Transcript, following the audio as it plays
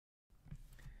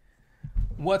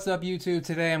What's up YouTube?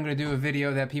 Today I'm going to do a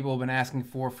video that people have been asking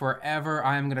for forever.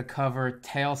 I'm going to cover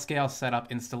Tailscale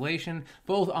setup installation,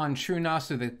 both on TrueNAS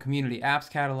through the community apps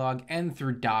catalog and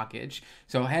through Dockege.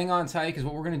 So hang on tight, because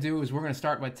what we're going to do is we're going to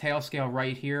start with Tailscale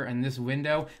right here in this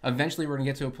window. Eventually we're going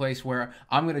to get to a place where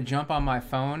I'm going to jump on my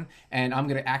phone and I'm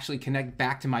going to actually connect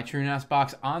back to my TrueNAS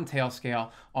box on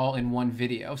Tailscale all in one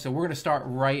video. So we're going to start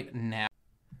right now.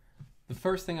 The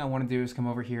first thing I want to do is come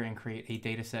over here and create a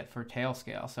data set for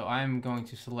Tailscale. So I'm going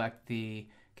to select the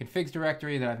configs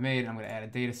directory that I've made. I'm going to add a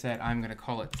data set. I'm going to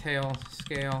call it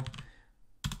Tailscale.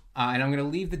 And I'm going to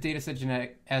leave the data set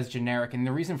as generic. And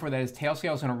the reason for that is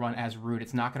Tailscale is going to run as root.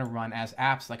 It's not going to run as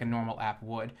apps like a normal app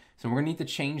would. So we're going to need to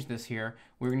change this here.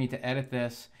 We're going to need to edit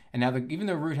this. And now, even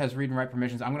though root has read and write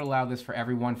permissions, I'm going to allow this for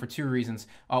everyone for two reasons.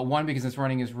 One, because it's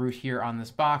running as root here on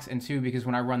this box. And two, because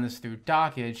when I run this through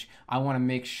Dockege, I want to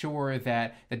make sure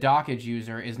that the Dockege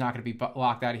user is not going to be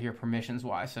locked out of here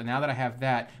permissions-wise. So now that I have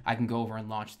that, I can go over and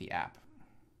launch the app.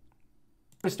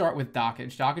 To start with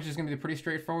Dockege. Dockege is going to be a pretty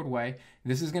straightforward way.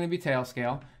 This is going to be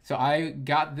Tailscale. So I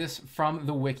got this from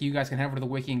the Wiki. You guys can head over to the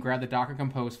Wiki and grab the Docker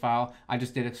Compose file. I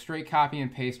just did a straight copy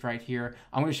and paste right here.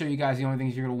 I'm going to show you guys the only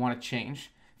things you're going to want to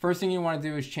change. First thing you want to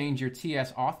do is change your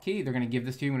TS auth key. They're going to give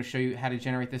this to you. I'm going to show you how to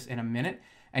generate this in a minute.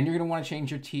 And you're going to want to change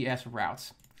your TS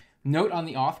routes. Note on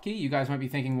the auth key, you guys might be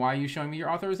thinking, why are you showing me your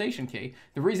authorization key?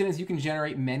 The reason is you can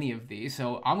generate many of these.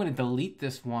 So I'm going to delete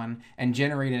this one and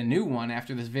generate a new one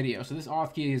after this video. So this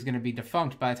auth key is going to be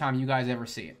defunct by the time you guys ever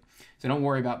see it. So don't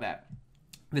worry about that.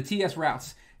 The TS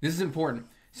routes, this is important.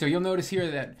 So you'll notice here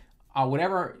that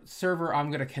whatever server I'm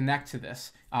going to connect to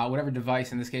this, whatever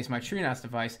device, in this case my TrueNAS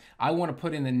device, I want to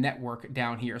put in the network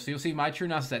down here. So you'll see my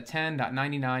TrueNAS is at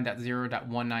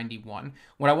 10.99.0.191.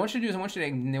 What I want you to do is I want you to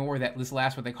ignore this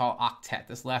last, what they call octet,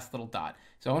 this last little dot.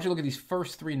 So I want you to look at these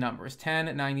first three numbers,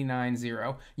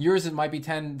 10.99.0. Yours, it might be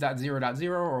 10.0.0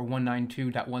 or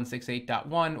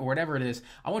 192.168.1 or whatever it is.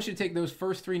 I want you to take those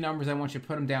first three numbers, I want you to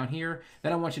put them down here.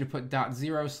 Then I want you to put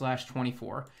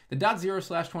 .0/24. The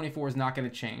 .0/24 is not going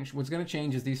to change. What's going to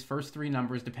change is these first three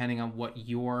numbers depending on what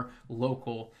your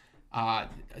local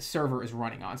server is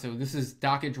running on. So this is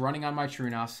Dockege running on my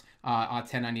TrueNAS on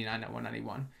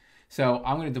 10.99.191. So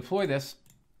I'm going to deploy this,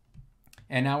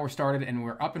 and now we're started and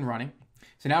we're up and running.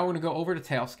 So now we're going to go over to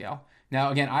Tailscale.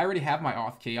 Now, again, I already have my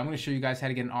auth key. I'm going to show you guys how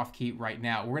to get an auth key right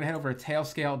now. We're going to head over to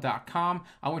tailscale.com.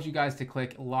 I want you guys to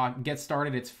click get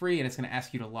started. It's free, and it's going to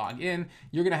ask you to log in.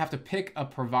 You're going to have to pick a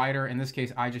provider. In this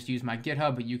case, I just use my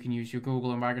GitHub, but you can use your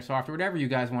Google or Microsoft or whatever you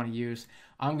guys want to use.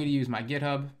 I'm going to use my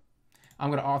GitHub. I'm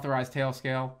going to authorize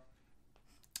Tailscale.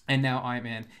 And now I'm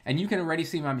in. And you can already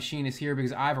see my machine is here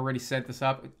because I've already set this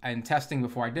up and testing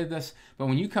before I did this. But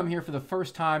when you come here for the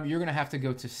first time, you're going to have to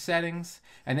go to settings,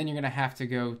 and then you're going to have to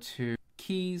go to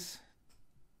keys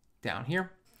down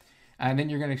here. And then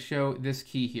you're going to show this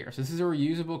key here. So this is a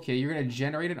reusable key. You're going to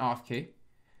generate an auth key.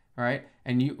 All right.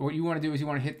 And what you want to do is you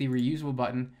want to hit the reusable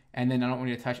button, and then I don't want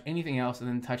you to touch anything else, and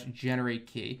then touch generate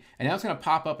key. And now it's going to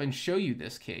pop up and show you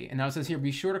this key. And now it says here,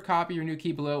 be sure to copy your new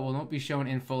key below. It will not be shown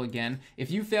in full again.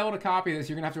 If you fail to copy this,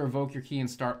 you're going to have to revoke your key and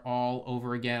start all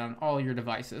over again on all your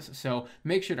devices. So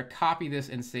make sure to copy this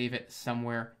and save it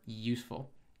somewhere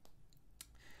useful.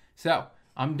 So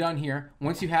I'm done here.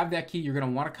 Once you have that key, you're going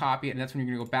to want to copy it, and that's when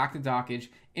you're going to go back to Dockege,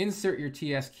 insert your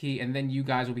TS key, and then you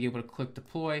guys will be able to click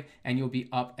deploy, and you'll be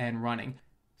up and running.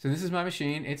 So this is my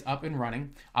machine. It's up and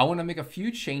running. I want to make a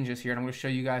few changes here, and I'm going to show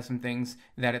you guys some things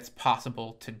that it's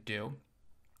possible to do.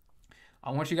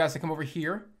 I want you guys to come over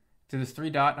here to this three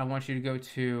dot. I want you to go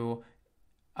to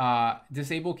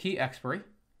disable key expiry.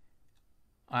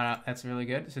 That's really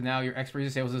good. So now your expiry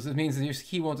is disabled. So this means that your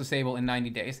key won't disable in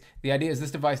 90 days. The idea is this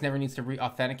device never needs to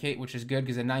re-authenticate, which is good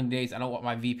because in 90 days, I don't want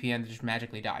my VPN to just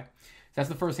magically die. So that's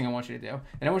the first thing I want you to do.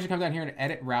 And I want you to come down here and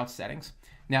edit route settings.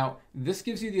 Now, this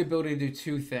gives you the ability to do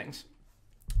two things.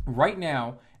 Right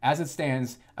now, as it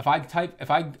stands, if I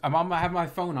have my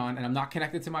phone on and I'm not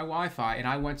connected to my Wi-Fi, and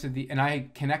I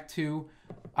connect to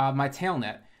my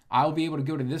Tailnet, I'll be able to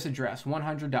go to this address,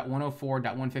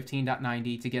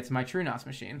 100.104.115.90, to get to my TrueNAS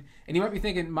machine. And you might be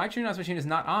thinking, my TrueNAS machine is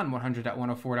not on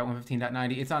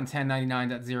 100.104.115.90, it's on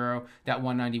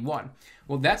 10.99.0.191.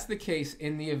 Well, that's the case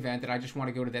in the event that I just want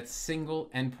to go to that single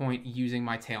endpoint using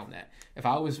my Tailnet.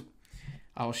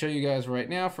 I'll show you guys right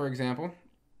now, for example.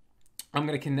 I'm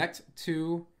going to connect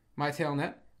to my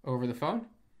Tailnet over the phone,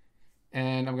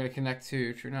 and I'm going to connect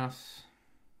to TrueNAS.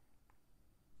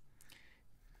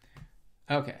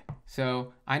 Okay,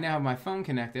 so I now have my phone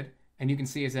connected, and you can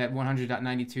see it's at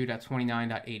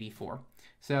 100.92.29.84.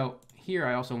 So here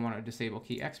I also want to disable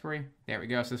key expiry. There we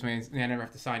go. So this means I never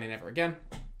have to sign in ever again.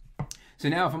 So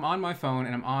now if I'm on my phone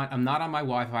and I'm not on my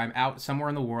Wi-Fi, I'm out somewhere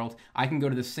in the world, I can go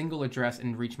to the single address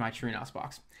and reach my TrueNAS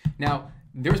box. Now,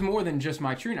 there's more than just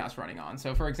my TrueNAS running on.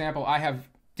 So for example, I have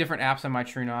different apps on my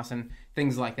TrueNAS and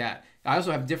things like that. I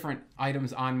also have different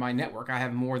items on my network. I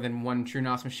have more than one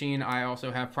TrueNAS machine. I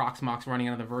also have Proxmox running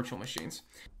on other virtual machines.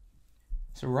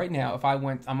 So right now, if I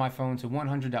went on my phone to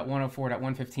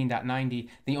 100.104.115.90,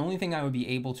 the only thing I would be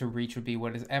able to reach would be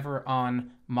what is ever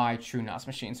on my TrueNAS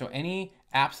machine. So any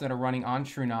apps that are running on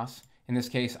TrueNAS, in this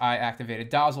case, I activated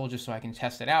Dozzle just so I can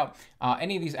test it out.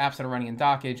 Any of these apps that are running in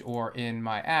Dockege or in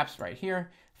my apps right here,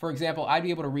 for example, I'd be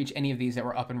able to reach any of these that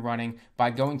were up and running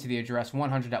by going to the address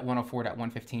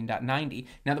 100.104.115.90.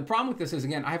 Now, the problem with this is,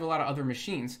 again, I have a lot of other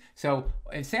machines. So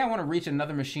say I want to reach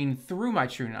another machine through my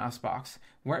TrueNAS box.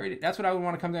 That's what I would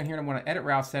want to come down here, and I want to edit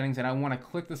route settings, and I want to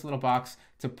click this little box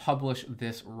to publish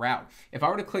this route. If I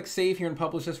were to click save here and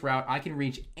publish this route, I can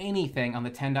reach anything on the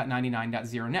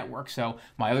 10.99.0 network. So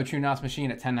my other TrueNAS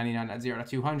machine at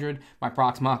 10.99.0.200, my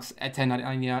Proxmox at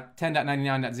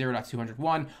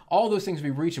 10.99.0.201, all those things will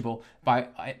be reachable by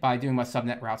doing my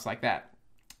subnet routes like that.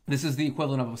 This is the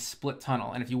equivalent of a split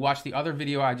tunnel. And if you watch the other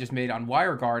video I just made on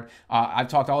WireGuard, I've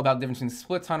talked all about the difference between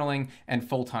split tunneling and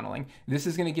full tunneling. This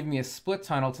is going to give me a split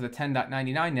tunnel to the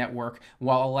 10.99 network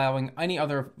while allowing any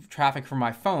other traffic from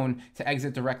my phone to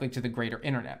exit directly to the greater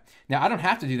internet. Now, I don't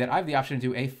have to do that. I have the option to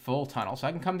do a full tunnel. So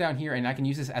I can come down here and I can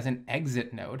use this as an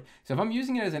exit node. So if I'm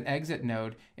using it as an exit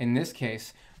node, in this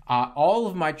case, all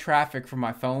of my traffic from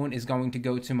my phone is going to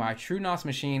go to my TrueNAS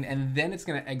machine, and then it's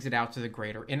going to exit out to the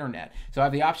greater internet. So I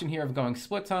have the option here of going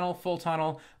split tunnel, full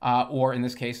tunnel, or in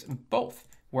this case, both,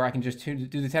 where I can just do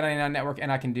the 1099 network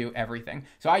and I can do everything.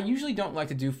 So I usually don't like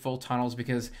to do full tunnels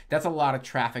because that's a lot of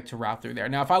traffic to route through there.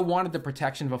 Now, if I wanted the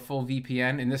protection of a full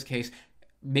VPN, in this case,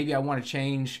 maybe I want to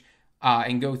change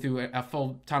and go through a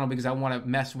full tunnel because I want to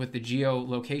mess with the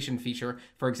geolocation feature.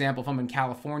 For example, if I'm in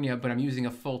California, but I'm using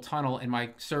a full tunnel and my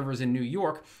server's in New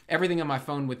York, everything on my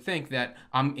phone would think that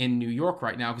I'm in New York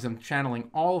right now because I'm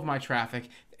channeling all of my traffic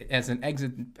as an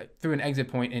exit through an exit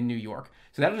point in New York.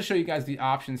 So that'll just show you guys the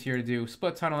options here to do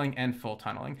split tunneling and full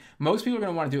tunneling. Most people are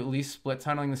going to want to do at least split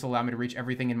tunneling. This will allow me to reach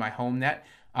everything in my home net.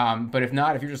 But if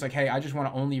not, if you're just like, hey, I just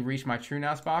want to only reach my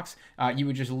TrueNAS box, you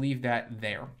would just leave that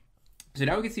there. So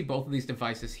now we can see both of these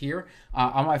devices here.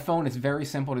 On my phone, it's very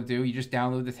simple to do. You just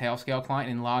download the Tailscale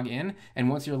client and log in. And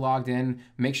once you're logged in,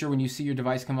 make sure when you see your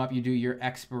device come up, you do your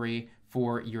expiry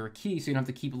for your key so you don't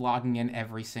have to keep logging in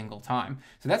every single time.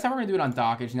 So that's how we're going to do it on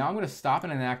Dockege. Now I'm going to stop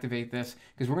and inactivate this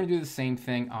because we're going to do the same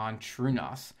thing on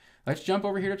TrueNAS. Let's jump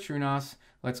over here to TrueNAS.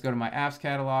 Let's go to my apps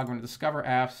catalog. We're going to discover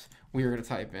apps. We are going to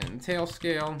type in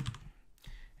Tailscale.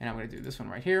 And I'm going to do this one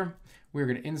right here. We're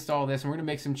going to install this and we're going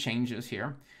to make some changes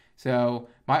here. So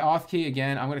my Auth Key,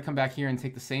 again, I'm going to come back here and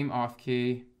take the same Auth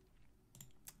Key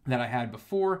that I had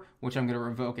before, which I'm going to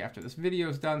revoke after this video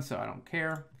is done, so I don't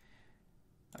care.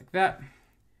 Like that.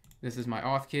 This is my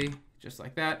Auth Key, just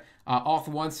like that. Auth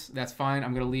once, that's fine.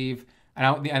 I'm going to leave.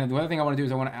 And the other thing I want to do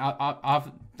is I want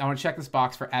to check this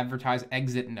box for advertise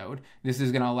exit node. This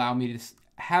is going to allow me to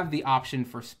have the option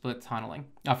for split tunneling,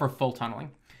 for full tunneling.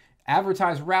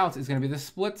 Advertise routes is going to be the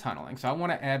split tunneling. So I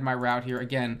want to add my route here.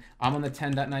 Again, I'm on the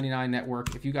 10.99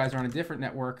 network. If you guys are on a different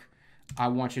network, I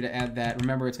want you to add that.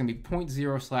 Remember, it's going to be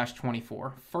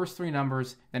 0.0/24. First three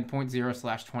numbers, then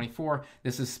 0.0/24.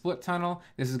 This is split tunnel.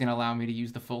 This is going to allow me to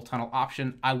use the full tunnel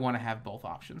option. I want to have both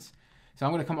options. So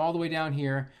I'm going to come all the way down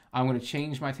here. I'm going to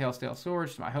change my Tailscale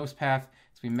storage to my host path.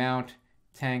 It's going to be mount,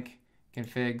 tank,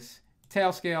 configs,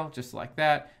 Tailscale, just like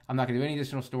that. I'm not going to do any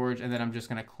additional storage, and then I'm just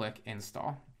going to click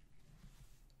install.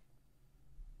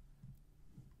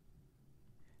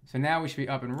 So now we should be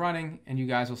up and running, and you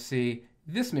guys will see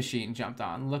this machine jumped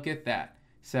on. Look at that.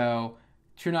 So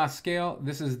TrueNAS scale,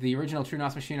 this is the original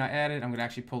TrueNAS machine I added. I'm going to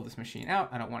actually pull this machine out.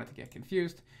 I don't want it to get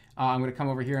confused. I'm going to come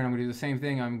over here and I'm going to do the same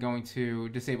thing. I'm going to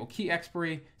disable key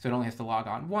expiry so it only has to log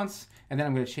on once. And then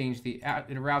I'm going to change the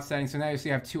route settings. So now you see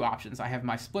I have two options. I have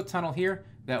my split tunnel here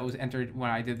that was entered when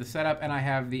I did the setup, and I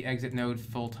have the exit node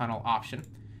full tunnel option.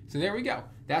 So there we go.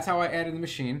 That's how I added the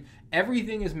machine.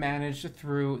 Everything is managed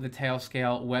through the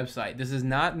Tailscale website. This is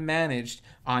not managed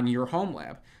on your home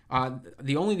lab.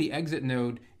 The exit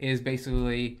node is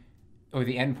basically, or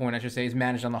the endpoint I should say, is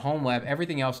managed on the home lab.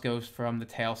 Everything else goes from the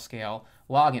Tailscale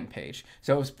login page.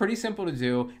 So it's pretty simple to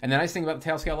do. And the nice thing about the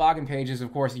Tailscale login page is,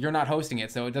 of course, you're not hosting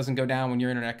it, so it doesn't go down when your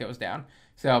internet goes down.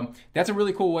 So that's a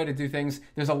really cool way to do things.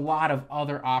 There's a lot of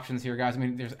other options here, guys. I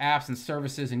mean, there's apps and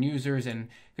services and users and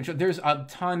control. There's a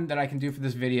ton that I can do for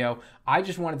this video. I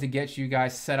just wanted to get you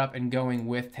guys set up and going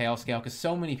with Tailscale because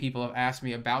so many people have asked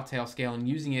me about Tailscale and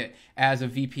using it as a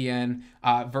VPN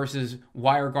versus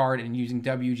WireGuard and using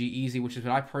WG Easy, which is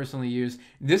what I personally use.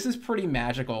 This is pretty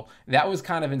magical. That was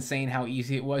kind of insane how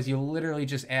easy it was. You literally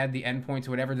just add the endpoint to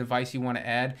whatever device you want to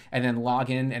add and then log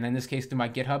in, and in this case to my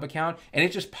GitHub account, and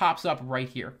it just pops up right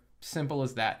here. Simple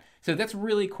as that. So that's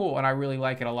really cool, and I really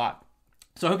like it a lot.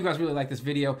 So I hope you guys really like this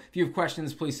video. If you have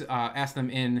questions, please ask them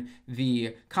in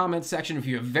the comments section. If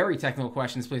you have very technical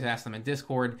questions, please ask them in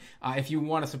Discord. If you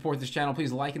want to support this channel,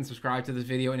 please like and subscribe to this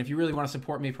video. And if you really want to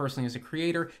support me personally as a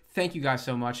creator, thank you guys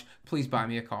so much. Please buy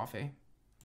me a coffee.